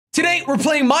Today, we're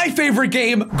playing my favorite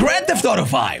game, Grand Theft Auto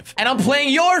 5. And I'm playing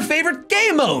your favorite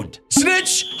game mode,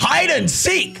 Snitch Hide and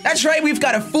Seek. That's right, we've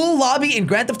got a full lobby in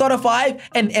Grand Theft Auto 5,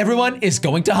 and everyone is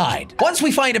going to hide. Once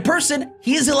we find a person,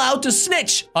 he is allowed to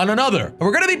snitch on another. And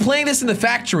we're gonna be playing this in the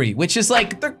factory, which is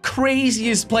like the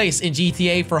craziest place in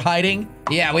GTA for hiding.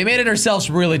 Yeah, we made it ourselves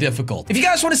really difficult. If you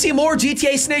guys want to see more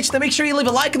GTA Snitch, then make sure you leave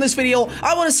a like on this video.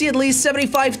 I want to see at least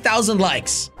 75,000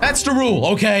 likes. That's the rule,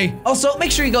 okay? Also, make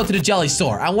sure you go to the Jelly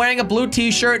store. I'm wearing a blue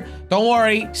t-shirt. Don't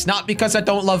worry, it's not because I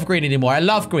don't love green anymore. I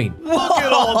love green. Look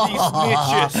at all these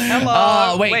snitches.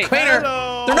 Hello. Wait, Crainer,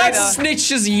 they're not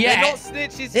snitches yet. They're not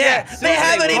snitches yet. yet. They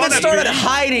haven't even started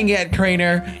hiding yet,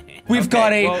 Crainer. We've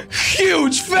got a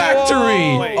huge factory.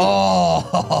 Jelly,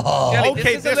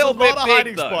 Okay, this is a little bit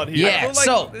big, spot here. Yeah, like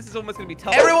so this is almost gonna be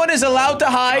tough. everyone is allowed to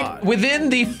hide within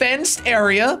the fenced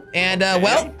area, and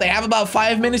well, they have about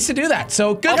 5 minutes to do that.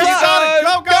 So good luck.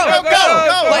 Go.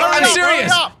 Like, I'm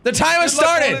serious. The time has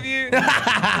started.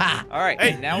 All right,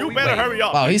 Hey, now you we better wait. hurry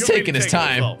up. Wow, he's You're taking gonna his take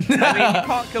time. it I mean, you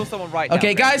can't kill someone right now.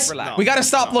 Okay, guys, Relax. we gotta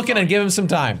stop looking and give him some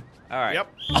time. All right. Yep.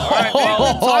 All right, Time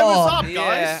well, is up, yeah,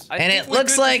 guys. I And think it we're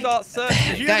looks good to like- start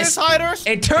searching. Hear Guys, this, hiders?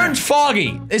 It turned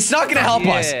foggy. It's not gonna help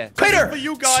us. Yeah. Crainer, For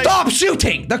you guys. stop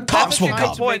shooting. The cops will Good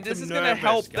come. point. Make This them is gonna nervous,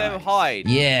 help them guys. hide.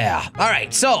 Yeah. All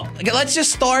right. So okay, let's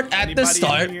just start at Anybody the in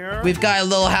start. here? We've got a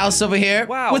little house over here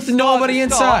Wow, with start nobody to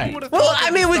start. inside. Who would've Well, thought I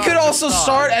that mean, we start could to also start?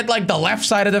 start at like the left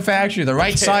side of the factory, the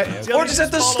right side, Jelly, or just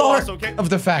at the just follow start us, okay? of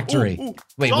the factory. Ooh.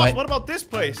 Wait, Josh, what? about this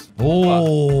place? A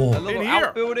Oh, little In here.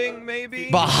 outbuilding, maybe?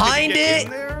 behind Can you get it,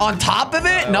 in there? on top of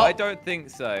it? No, No. I don't think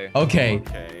so. Okay.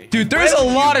 Okay. Dude, there's a Where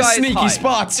do lot you of guys sneaky hide?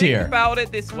 spots Think here. about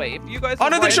it this way. If you guys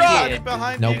Under were the right truck. here-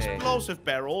 Behind Nope. the explosive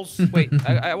barrels. Wait,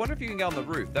 I wonder if you can get on the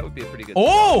roof. That would be a pretty good.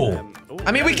 Oh,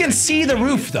 I mean, we that can is see the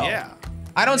roof though. Yeah.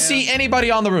 I don't see anybody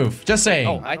on the roof. Just saying.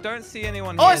 Oh, I don't see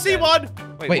anyone. Oh, I here see then. one.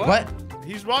 Wait, what?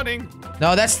 He's running.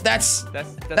 No, that's That's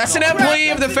an not- employee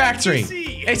of the That's an factory.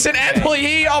 NPC. It's an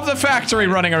employee of the factory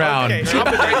running around. Okay, Great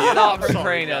start for Sorry,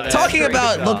 Crainer there. Talking Pretty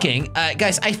about good start. looking,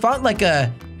 guys, I found like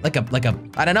a, I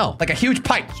don't know, like a huge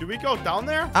pipe. Should we go down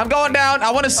there? I'm going down.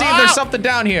 I want to see if there's something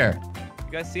down here.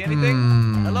 You guys see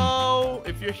anything? Hello.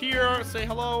 If you're here, say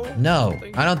hello. No,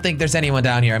 I don't think there's anyone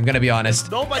down here. I'm gonna be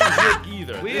honest. Nobody's here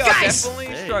either. We This- are Guys! definitely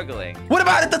Hey. struggling. What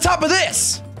about at the top of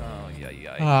this? Oh, yeah.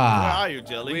 Where Ah, are you,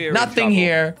 Jelly? We're in nothing trouble.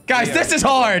 here. Guys, Yeah. this is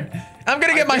hard. I'm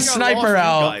gonna get my I think I sniper lost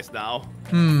out. you guys now.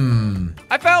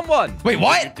 I found one. Wait, You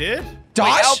what? did? Wait, out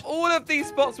Josh? of all of these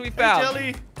spots we Hey, found,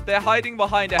 Jelly. they're hiding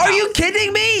behind a house. Are you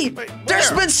kidding me? Wait,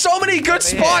 There's where? been so many good Over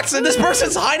here. spots, and this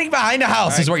person's hiding behind a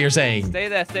house, is what you're saying. Stay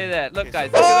there, stay there. Look,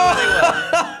 guys, look at where they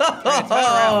were.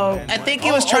 Oh, I think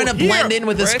he was trying to blend in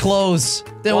with his Chris? clothes.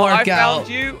 Didn't Well, I work out. found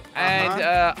you, and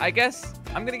I guess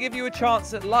I'm gonna give you a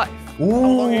chance at life. How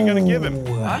long are you gonna give him?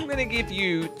 I'm gonna give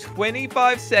you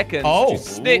 25 seconds Oh. to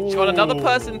snitch on another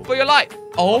person for your life.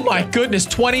 Oh my goodness,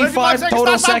 25 25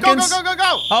 total Stop, seconds? Go.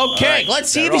 Okay, Alright, let's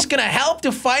see if they're he's off. gonna help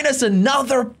to find us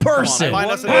another person. Find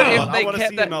us Wonder another if one. I they wanna kept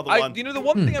see that. another one. You know, the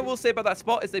one thing I will say about that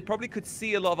spot is they probably could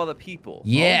see a lot of other people.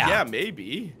 Yeah. Yeah,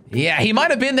 maybe. Yeah, he might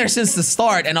have been there since the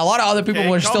start, and a lot of other people Okay,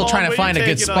 were come still on, trying to where find a you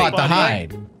good taking us, spot to buddy?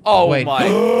 hide. Oh Wait. my!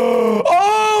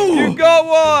 Oh! You got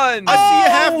one. I see a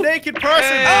half-naked person.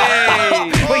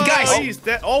 Hey. Wait, guys. Oh, he's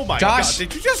dead. Oh my Josh. god!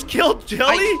 Did you just kill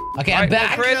Jelly? Okay, I'm Alright, well,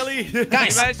 back. Chris, Jelly.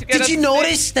 Guys, managed to get did us you to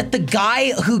notice that the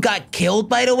guy who got killed,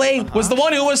 by the way, was the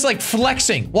one who was like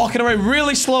flexing, walking away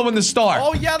really slow in the start?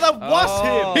 Oh yeah, that was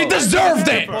Oh. him. He deserved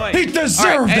it. point. He deserved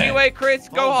Alright, it. anyway, Chris,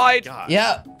 go Oh my hide. God.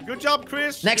 Yeah. Good job,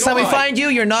 Chris. Next Go time we hide. find you,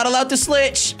 you're not allowed to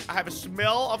snitch. I have a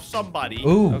smell of somebody.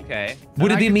 Ooh. Okay.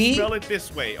 Would and it I be can me? Smell it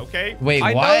this way, okay? Wait,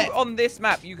 I what? know on this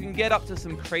map you can get up to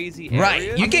some crazy areas.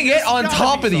 Right, you can get on gotta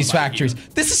top be of these somebody factories.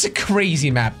 This is a crazy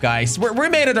map, guys. We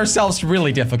made it ourselves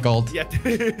really difficult. Yeah.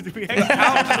 we hang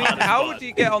out How would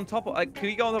you get on top of? Like, can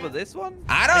you get on top of this one?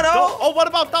 I don't know. Oh, what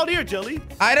about down here, Jelly?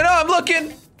 I don't know. I'm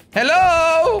looking.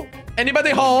 Hello? Anybody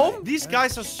home? These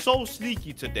guys are so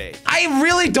sneaky today. I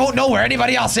really don't know where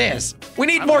anybody else is. We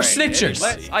need more Alright,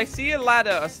 snitchers. I see a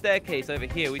ladder, a staircase over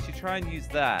here. We should try and use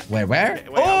that. Wait, where? Okay,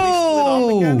 wait, are we split up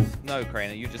Oh, again? No,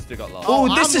 Crainer, you just got lost. Oh,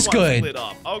 I'm this the is one good. split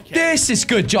up. Okay. this is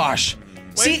good, Josh.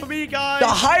 Wait See, for me, guys. the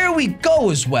higher we go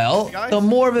as well, Guys? the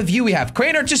more of a view we have.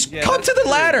 Crainer, just Yeah, come to that's the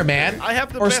ladder, man. I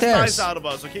have the or best stairs. eyes out of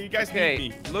us. Okay, you guys need Okay,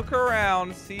 me. look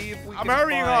around, see if we I'm can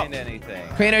hurrying find up. anything.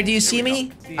 Crainer, do you see we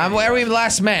me? go. I'm where we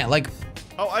last met. Like,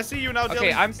 Oh, I see you now, Jelly.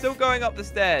 Okay, I'm still going up the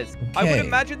stairs. I would Okay.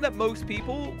 imagine that most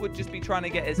people would just be trying to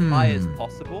get as high as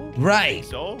possible. right.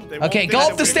 So, they Okay, won't go think up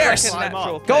that the we're stairs. gonna climb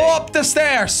Natural up. Go thing. up the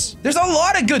stairs. There's a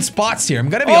lot of good spots here. I'm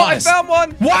gonna be Oh, honest. I found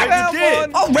one. What? I found You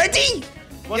did? one. Already?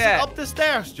 Was it up the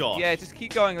stairs, Josh? Yeah, just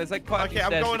keep going. There's like quite a few Okay,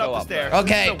 I'm stairs going to go up the up stairs. there.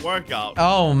 Okay. This is a workout.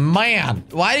 Oh, man.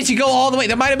 Why did you go all the way?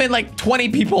 There might have been like 20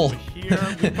 people Here,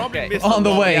 we probably Okay. missed on a the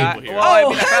lot of way. people here. Well, I Oh,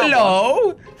 mean, I found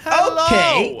hello. Hello.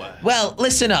 Okay. Well,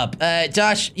 listen up.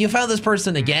 Josh, you found this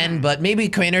person again, but maybe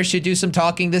Crainer should do some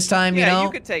talking this time, you Yeah, know?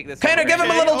 you could take this. Crainer, one. give him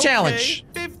a little challenge.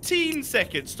 15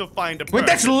 seconds to find a person. Wait,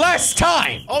 that's less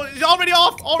time. Oh, it's already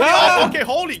off. Already Ah! off. Okay,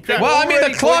 holy crap. Well, I mean, the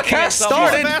already clock pointing at has someone. She's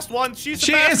started. a fast one. She's the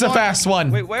She fast is a one. fast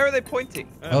one. Wait, where are they pointing?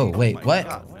 Oh, wait, my what?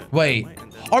 God. Wait.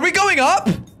 Are we going up?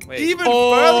 Wait. Even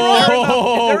Oh. further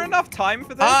up. Is there enough time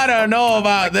for this? I don't know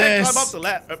about Can't climb up this. the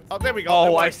ladder. Oh, there we go. Oh, It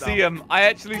I works see now. him. I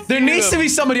actually see There needs to them. be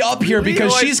somebody up here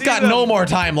because I she's see got them. no more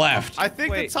time left. I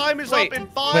think Wait, the time is wait, up in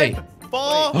 5, wait.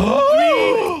 4,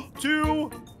 3,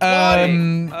 2,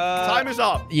 1. Time is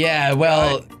up. Yeah,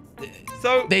 well,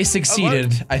 So they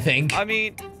succeeded, I think. I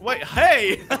mean, Wait,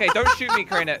 hey. okay, don't shoot me,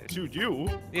 Crainer. Shoot you.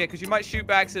 Yeah, because you might shoot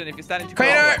by accident if you're standing too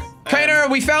close. Crainer,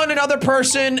 we found another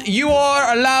person. You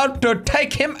are allowed to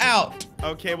take him out.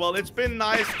 Okay, well, it's been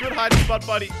nice. Good hiding spot,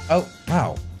 buddy. Oh,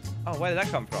 wow. Oh, where did that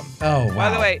come from? Oh, wow. By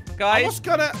the way, I guys. was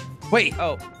gonna. Wait.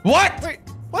 Oh, What? Wait.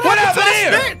 What happened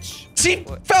happened to here? Snitch? She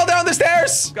fell down the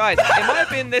stairs. guys, it might have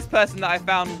been this person that I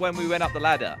found when we went up the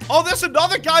ladder. Oh, there's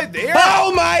another guy there.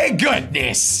 Oh, my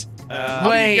goodness. How do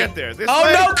Wait. you get there? This Oh,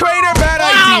 way? no, Crainer, bad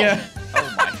Wow. idea.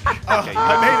 Oh my. Okay,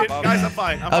 I made it. Guys, I'm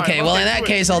fine. I'm Okay, fine. well, in that do it.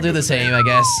 case, I'll do the same, I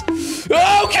guess.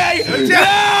 Okay.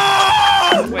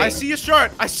 No! Wait. I see a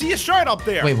shirt. I see a shirt up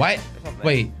there. Wait, what?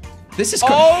 Wait. This is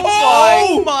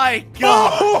Oh my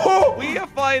god. Oh! We are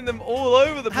finding them all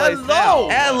over the place Hello. now.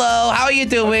 Hello, how are you Okay,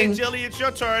 doing? Jelly, it's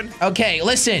your turn. Okay,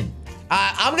 listen.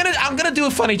 I'm gonna do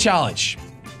a funny challenge.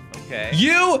 Okay.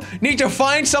 You need to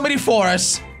find somebody for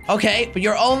us, okay? But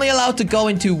you're only allowed to go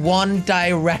into one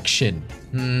direction.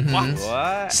 What?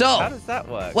 What? So- how does that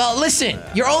work? Well, listen,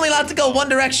 you're only allowed to go one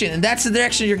direction, and that's the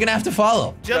direction you're gonna have to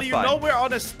follow. Jelly, you fine. know we're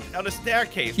on a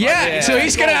staircase. Right? Yeah, Yeah. so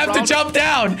he's gonna have to around- jump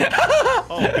down.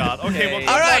 Oh god. Okay, well. Okay.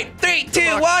 All right, 3,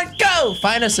 2, 1, go!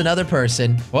 Find us another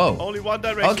person. Whoa. Only one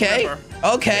direction. Okay. Remember.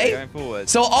 Okay. Going forward.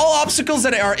 So all obstacles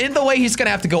that are in the way, he's gonna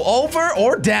have to go over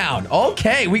or down.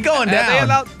 Okay, we going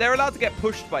down. They're allowed to get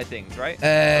pushed by things, right?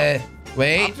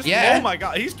 Wait, I'm just- yeah. Oh my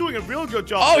god, he's doing a real good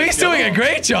job. Oh, there, he's doing a Jelly.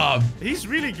 great job. He's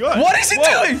really good. What is he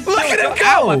Whoa. doing? Look at him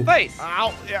Ow, my go. face.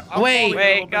 Ow. Yeah, I'm Wait. falling a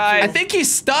Wait, little bit guys. I too. think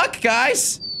he's stuck,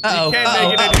 guys. Uh-oh. Can't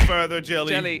make it any further,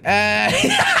 Jelly. Jelly.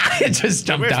 It just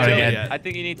jumped Where's out Jelly again. at? I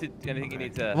think you need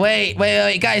to.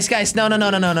 Wait, guys,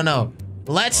 no.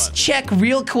 Let's What? check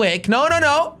real quick.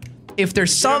 No. If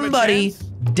there's Is there a somebody chance?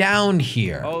 down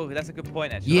here. Oh, that's a good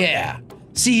point, actually. Yeah.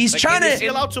 See, he's Like, trying is he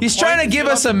allowed to he's point? trying to Is he give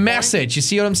allowed us to a point? message. You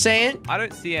see what I'm saying? I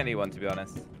don't see anyone, to be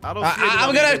honest. I don't see I'm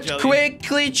anyone gonna either, Jelly.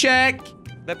 quickly check.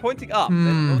 They're pointing up.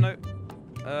 Hmm. Oh, no.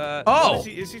 Oh.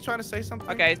 Is he trying to say something?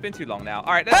 Okay, it's been too long now.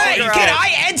 All right, let's Hey, figure can out.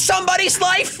 I end somebody's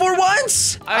life for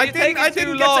once? I You're taking didn't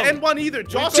too get long. to end one either.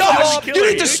 Josh, Josh, is you need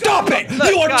to killing stop it.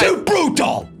 Look, You are guys. too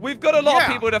brutal. We've got a lot Yeah.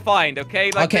 of people to find, okay?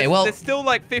 Like, Okay, well- there's still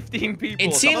like 15 people. It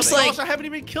or seems something. like- Josh, I haven't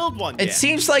even killed one It yet.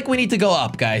 seems like we need to go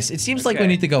up, guys. It seems like we Okay.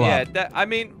 need to go yeah, up. I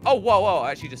mean, oh, whoa, I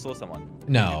actually just saw someone.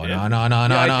 No. Yeah, I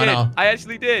did. I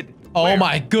actually did. Oh Where?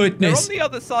 my They're goodness. on the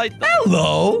other side. Though.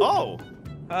 Hello. Oh.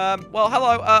 Well,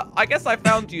 hello. I guess I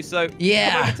found you, so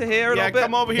Yeah. come over to here a Yeah, little bit.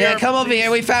 come over here. Yeah, come over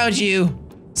here. We found you.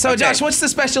 So, Okay. Josh, what's the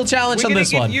special challenge We're on gonna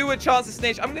this give one? you a chance to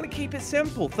snitch. I'm gonna keep it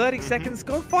simple. 30 seconds.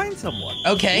 Go find someone.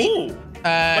 Okay. Ooh.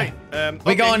 Wait, we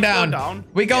okay, going he's down.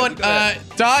 We Yeah, going. we gotta-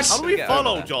 Josh. How do we Get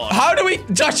follow over Josh? How do we?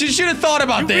 Josh, you should have thought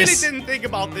about You really this. didn't think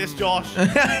about this, Josh.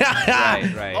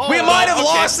 Right. Oh, We might have okay.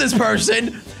 lost this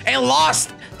person and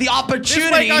lost the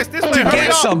opportunity guys, this way, to hurry get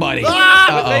up. somebody. Ah!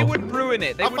 But they Uh-oh. would ruin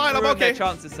it. They I'm would fine, I'm ruin their okay.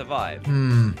 chance to survive.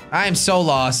 I am so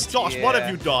lost. Josh, what Yeah. have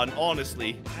you done,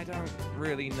 honestly? I don't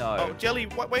really know. Oh, Jelly,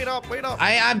 wait up.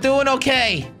 I'm doing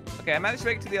okay. Okay, I managed to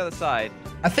make it to the other side.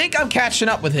 I think I'm catching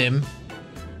up with him.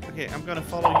 Okay, I'm gonna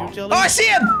follow you, Jelly. Oh, I see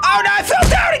him! Oh no, I fell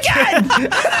down again!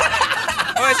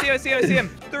 Oh, I see him.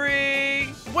 3,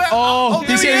 Where? Oh, there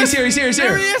he's here, he he's is. here, he's here, he's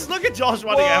There here. he is. Look at Josh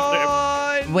running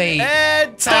after him. 1. Wait,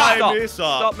 And Stop. time is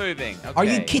up. Stop moving. Okay. are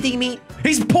you kidding me?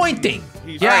 He's pointing.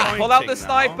 He's Yeah. pointing Pull out the now.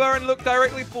 sniper and look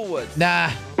directly forward. Nah.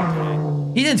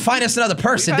 He didn't find us another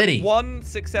person, We've did had he? one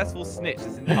successful snitch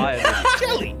this entire video.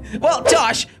 Jelly. Well,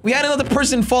 Josh, we had another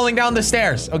person falling down the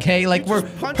stairs, okay? Like, we're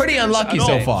punched pretty him in the unlucky so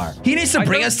nose. far. He needs to I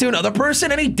bring don't- us to another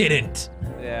person, and he didn't.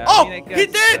 Yeah, Oh, I mean, I he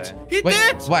guess did. so. He Wait,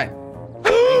 did. what?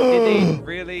 Did he?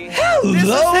 Really? Hello This is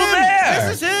him. there!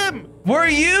 This is him. Were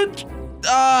you?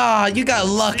 Ah, you got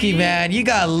lucky, See? man. You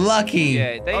got lucky.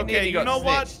 Yeah, they Okay, nearly you got know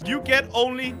what? snitched. You get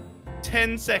only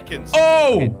 10 seconds.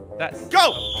 Oh! That's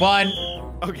Go! 1,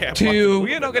 Okay. I'm 2,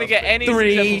 We're not gonna get any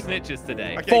 3, successful snitches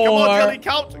today. Okay, come on, 4, Jelly.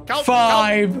 Count.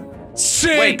 5,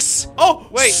 6. Oh,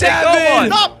 Wait, Seven. they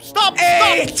got one. Stop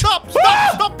 8.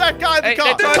 Stop that guy in the Hey,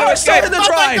 car. the car started to Stop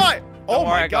that drive. guy. Oh Don't worry,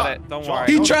 my I got God. it. Don't Josh, worry.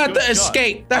 He that was a tried to good shot.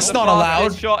 escape. That's The not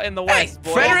fastest allowed. shot in the Hey, West,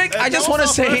 boy. Frederick, I That just was want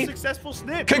to our first say successful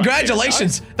snitch.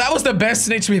 congratulations. That was the best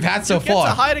snitch we've had so You get to far.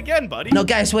 hide again, buddy. No,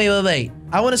 guys, wait.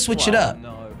 I want to switch it up. No.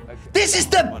 Okay. This is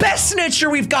the best snitcher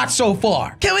we've got so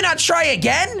far. Can we not try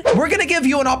again? We're gonna give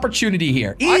you an opportunity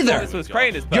here. I thought Either this was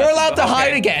Craner's you're person, allowed to but hide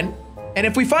okay. again, and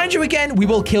if we find you again, we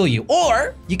will kill you.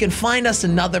 Or you can find us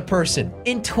another person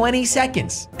in 20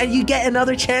 seconds, and you get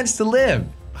another chance to live.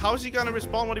 How's he gonna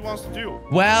respond what he wants to do?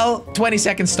 Well, 20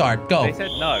 seconds start. Go. They said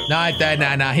no.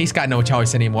 Nah. He's got no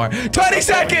choice anymore. 20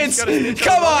 seconds. he's gonna snitch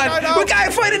Come on the on. guy now. We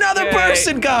gotta find another Okay.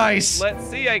 person, guys. Let's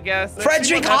see, I guess.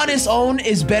 Frederick on his own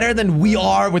is better than we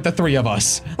are with the three of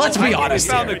us. Let's be honest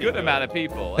We found here. a good amount of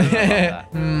people. I don't know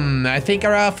about that. I think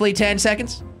roughly 10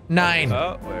 seconds. 9,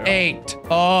 Oh, we're 8,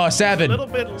 A 7, little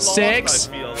bit lost, 6,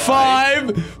 I feel like.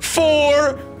 5,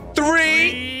 4,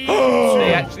 3.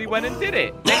 They actually went and did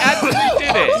it. They actually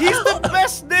did it. He's the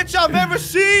best snitch I've ever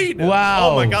seen. Wow.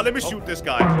 Oh my God, let me shoot this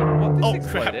guy. What Oh just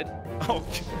crap. exploded?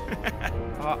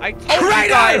 Oh. I told you Right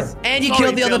guys. And you Sorry,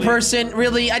 killed the other Billy. person.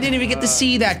 Really? I didn't even get to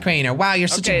see that, Craner. Wow, you're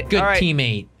such a Okay, good all right.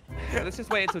 teammate. Let's just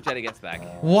wait until Jelly gets back.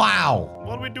 Wow.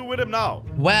 What do we do with him now?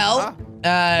 Well,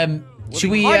 should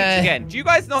we, hide again? Do you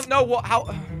guys not know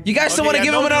how? you guys don't Okay, want to yeah,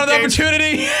 give no him another new games.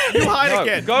 opportunity? You hide No,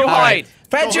 again. go You hide.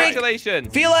 Frederick,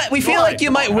 Congratulations. we feel like you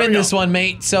Come might on, win hurry this up. one,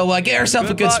 mate. So get yourself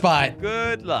a good luck. spot.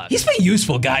 Good luck. He's been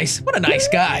useful, guys. What a nice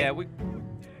guy. Yeah, we.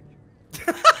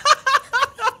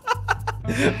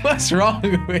 What's wrong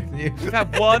with you? We've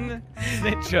had one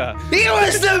snitcher. He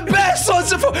was the best one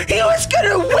so far. He was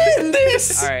gonna win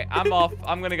this. All right, I'm off.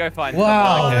 I'm gonna go find. Wow.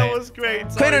 Oh, someone. that was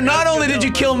great. Sorry, Craner, not guys, only good did you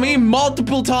job, kill man. me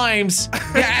multiple times,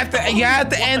 you had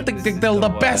to end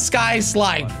the best guy's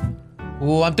life.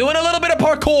 Ooh, I'm doing a little bit of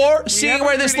parkour, seeing haven't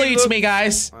where this really leads looked- me,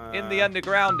 guys. In the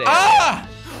underground area. Ah!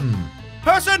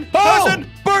 Person! Oh! Person!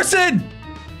 Person!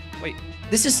 Wait,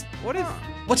 This is... what is?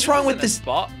 What's wrong with isn't a this?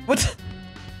 spot? What?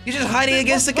 You're just hiding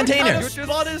against the What kind container. of You're just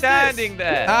spot is standing this?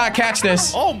 there. Ah, catch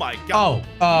this. Oh my God.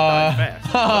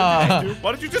 Oh,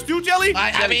 What did you just do, Jelly?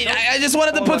 I mean, I just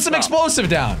wanted to Oh, put what's some up? explosive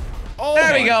down. Oh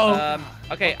There we my- go.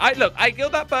 Okay, I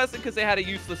killed that person because they had a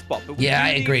useless spot. But we Yeah, do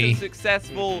I need agree. some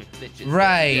successful snitches.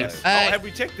 Right. Yes. Have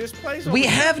we checked this place? We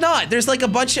have not. There's like a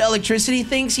bunch of electricity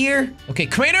things here. Okay,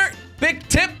 Craner, big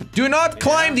tip. Do not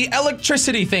climb the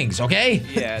electricity things, okay?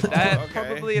 Yeah, that's Okay.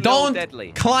 probably a little Don't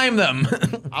deadly. climb them.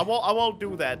 I won't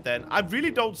do that then. I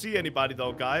really don't see anybody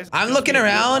though, guys. I'm Just looking me.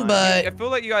 around, I but feel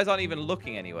like you guys aren't even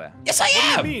looking anywhere. yes, I What do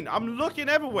you am. mean? I'm looking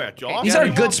everywhere, Josh. These Yeah, are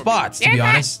you good want from me? spots, to be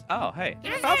honest. Oh, hey,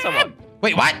 I found someone.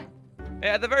 Wait, what?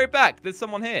 Yeah, at the very back, there's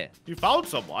someone here. You found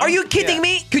someone? Are you kidding Yeah.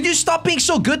 me? Could you stop being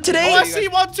so good Oh, today? I see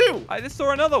one too. I just saw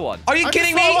another one. Are you I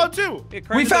kidding just saw me? one too. Yeah, We Craner's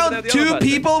over there, found the other two person.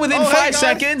 people within Oh, hey, 5 guys.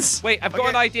 seconds. Wait, I've got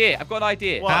an idea. I've got an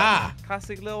idea. What? Ah,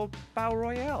 Classic little battle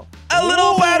royale. a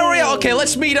little Ooh. battle royale. Okay,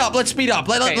 let's meet up. Let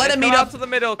Okay, him let's meet come up. out to the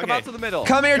middle. Come Okay. out to the middle.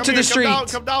 Come here Come to here, the street.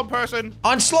 Come down, person.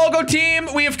 On Slogo team,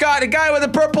 we've got a guy with a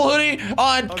purple hoodie.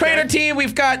 On Crater team,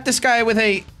 we've got this guy with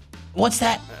a... What's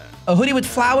that? A hoodie with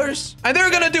flowers? And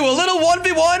they're gonna do a little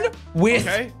 1v1 with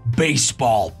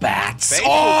baseball bats.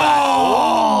 Baseball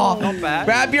Oh! Not bad.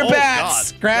 Grab your Oh,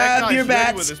 bats. God. That Grab guy's your ready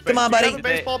with bats. his Come on, Do you buddy. have a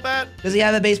baseball bat? Does he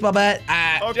have a baseball bat?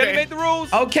 Jenny Okay. made the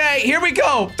rules. Okay, here we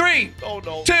go. 3. Oh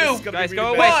no. Two. This is gonna Guys, be go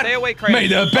really away. bad. Stay away, Craner. May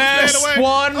the best Stay away.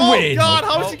 one Oh win. God,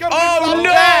 how is he gonna Oh win no!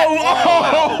 that?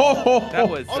 Oh! That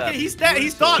was. Okay, he's dead.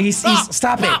 He's done. He's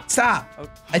stop it. Stop.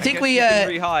 I think guess we you can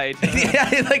re-hide.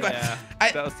 yeah, like Yeah,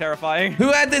 I, that was terrifying.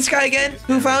 who had this guy again?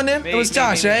 Who found him? Me, It was me,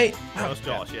 Josh, me. right? That was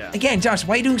Josh, yeah. Again, Josh,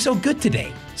 why are you doing so good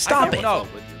today? Stop it. No.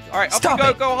 All right, Stop up we go.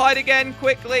 it. Go hide again,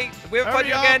 quickly. We haven't found Hurry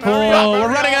you up, again. hurry up. Oh,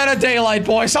 we're running out of daylight,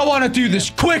 boys. I want to do this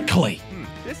quickly.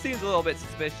 This seems a little bit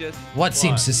suspicious. What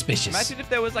seems suspicious? Imagine if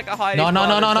there was like a hiding. No, no,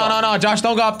 no, spot no, at the no, no, top. no. Josh,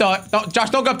 don't go up there. Josh,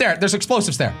 don't go up there. There's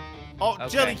explosives there. Oh, Okay.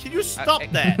 Jelly, can you stop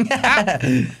that?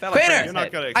 Fell off Crainer, You're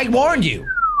not gonna I warned you.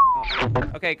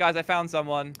 Okay, guys, I found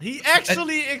someone. He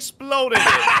actually exploded it.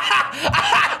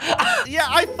 Yeah,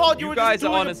 I thought you You were guys just are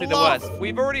doing honestly a the bluff. worst.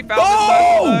 We've already found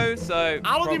Oh! this person though, so.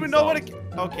 I don't even know what it...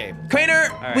 Okay. Crainer,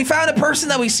 right. we found a person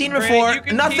that we've seen before. You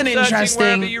can Nothing keep searching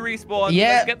wherever interesting. you respawn. Yeah.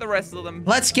 Let's get the rest of them.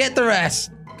 Let's get the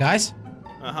rest. Guys,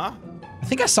 Uh-huh. I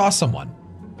think I saw someone. Wait,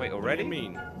 What do you already?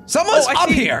 mean? Someone's Oh, I up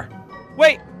see. here.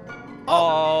 Wait.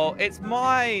 Oh, it's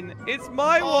mine. It's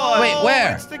my one. Wait,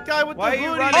 where? It's the guy with Why the are you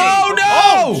hoodie. running? Oh,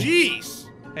 no! Oh, jeez.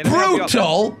 Hey, let me help you up.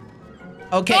 Brutal.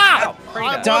 Okay. Ah!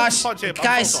 Krina. Josh, punch him. I'm so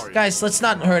guys, sorry. let's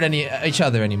not hurt each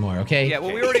other anymore, okay? Yeah,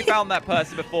 well, we already found that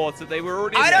person before, so they were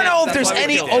already. I don't know if That's there's why we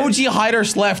any killed them. OG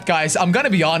hiders left, guys. I'm gonna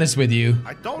be honest with you.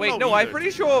 I don't know. Wait, no, I'm either.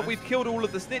 pretty sure we've killed all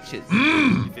of the snitches.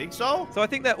 You think so? So I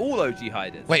think they're all OG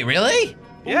hiders. Wait, really?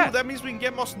 Yeah. Ooh, that means we can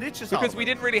get more snitches out. Because we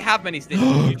didn't really have many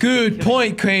snitches. Good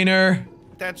point, Craner.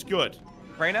 That's good.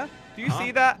 Crainer, do you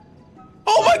see that?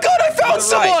 Oh my God, I found To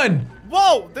the right. someone!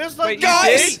 Whoa, there's like Wait, you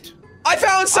Guys! did? I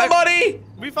found somebody!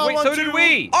 We found Wait, one so too. did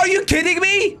we. Are you kidding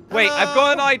me? Wait, I've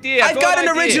got an idea. I've got an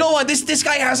idea. original one. This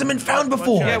guy hasn't been found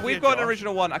before. Yeah, we've got an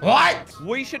original one. What?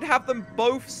 We should have them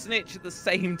both snitch at the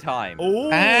same time. Oh,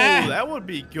 that would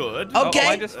be good. Okay. Oh,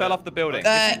 I just fell off the building.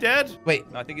 Is he dead?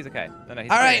 Wait. No, I think he's okay. No,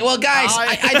 he's All right, fine. well, guys,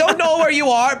 I don't know where you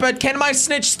are, but can my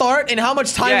snitch start? And how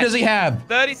much time Yes. does he have?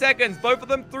 30 seconds. Both of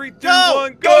them. 3, 2, Go!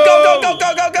 1, Go!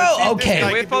 Let's Okay,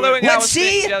 see We're if following let's our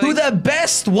see snitch, who Jelly. the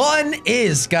best one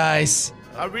is, guys.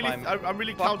 I'm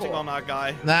really Fuck counting off. on our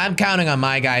guy. Nah, I'm counting on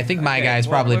my guy. I think my Okay, guy's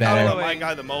well, probably we're better. following- My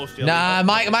guy the most. Yeah. Nah,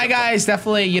 my guy is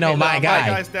definitely, you know, Hey, my look, guy. My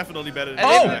guy's definitely better than At the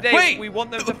Oh, end of the day, wait. we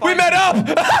want them to We find met up!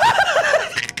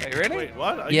 Wait, really? Wait,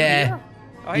 what? Are you Yeah. here?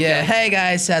 Oh, hey, Yeah, Jelly. hey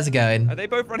guys, how's it going? Are they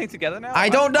both running together now? I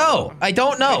don't know. I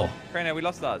don't know. Crainer, we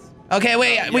lost ours. Okay,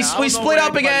 wait, I we don't know split where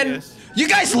up anybody again. is. You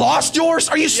guys lost yours?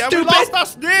 Are you Yeah, stupid? we lost our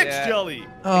snitch, Yeah. Jelly.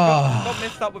 Oh. Got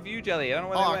mixed up with you, Jelly. I don't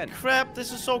know where Oh, they went. crap.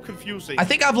 This is so confusing. I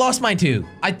think I've lost mine too.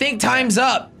 I think time's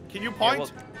up. Can you Yeah, point? well,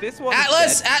 this one.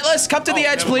 Atlas, come to the Oh,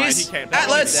 edge, never mind, please. he can't. That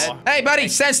Atlas, one's hey buddy,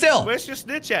 stand still. Where's your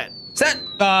snitch at? Stand.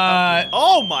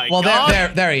 Oh my Well,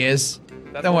 god. there he is.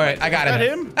 That's Don't what worry, I- I got Is that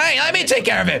him. him? Hey, let me take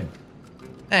care of him.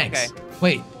 Thanks. Okay.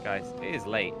 Wait, Guys, it is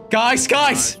late. guys, Oh,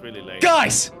 it's really late.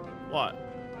 guys, What?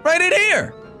 right in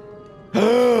here.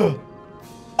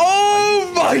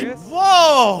 Oh my! Serious?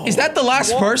 Whoa! Is that the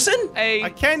last What? person? A I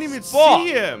can't even spot.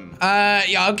 see him.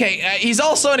 Yeah, okay. He's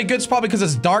also in a good spot because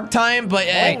it's dark time, but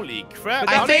Holy crap.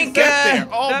 But How I did he think, get there?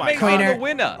 Oh that my makes god. you Crainer. the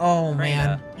winner. Oh, Crainer.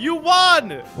 man. You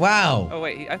won! wow. Oh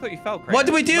wait, I thought you fell. Crainer. What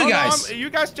do we do, No, guys? you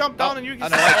guys jump down and you can I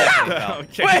know, I definitely fell.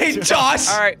 Okay. Wait, Josh.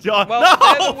 All right. John, Well,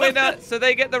 no! they're the winner, so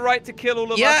they get the right to kill all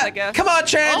of us, Yeah, I guess. come on,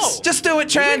 Trans. Oh. Just do it,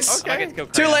 Trans. Okay. I get to kill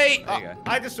Too Crainer. late. There you go.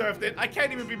 I deserved it. I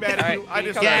can't even be mad All at right, you. I you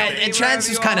deserved come Yeah, down. it. and Trans wherever was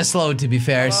you kind are. of slow, to be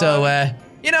fair. So,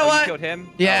 you know Oh, what? you killed him?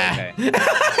 Yeah. Oh, okay.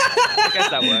 I guess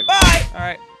that worked. Bye. All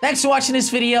right. Thanks for watching this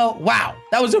video. Wow,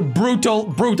 that was a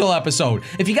brutal episode.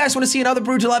 If you guys want to see another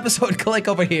brutal episode, click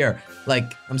over here. Like,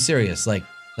 I'm serious. Like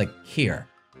here.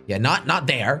 Yeah, not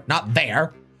there, not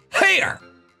there. Here,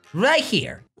 right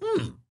here.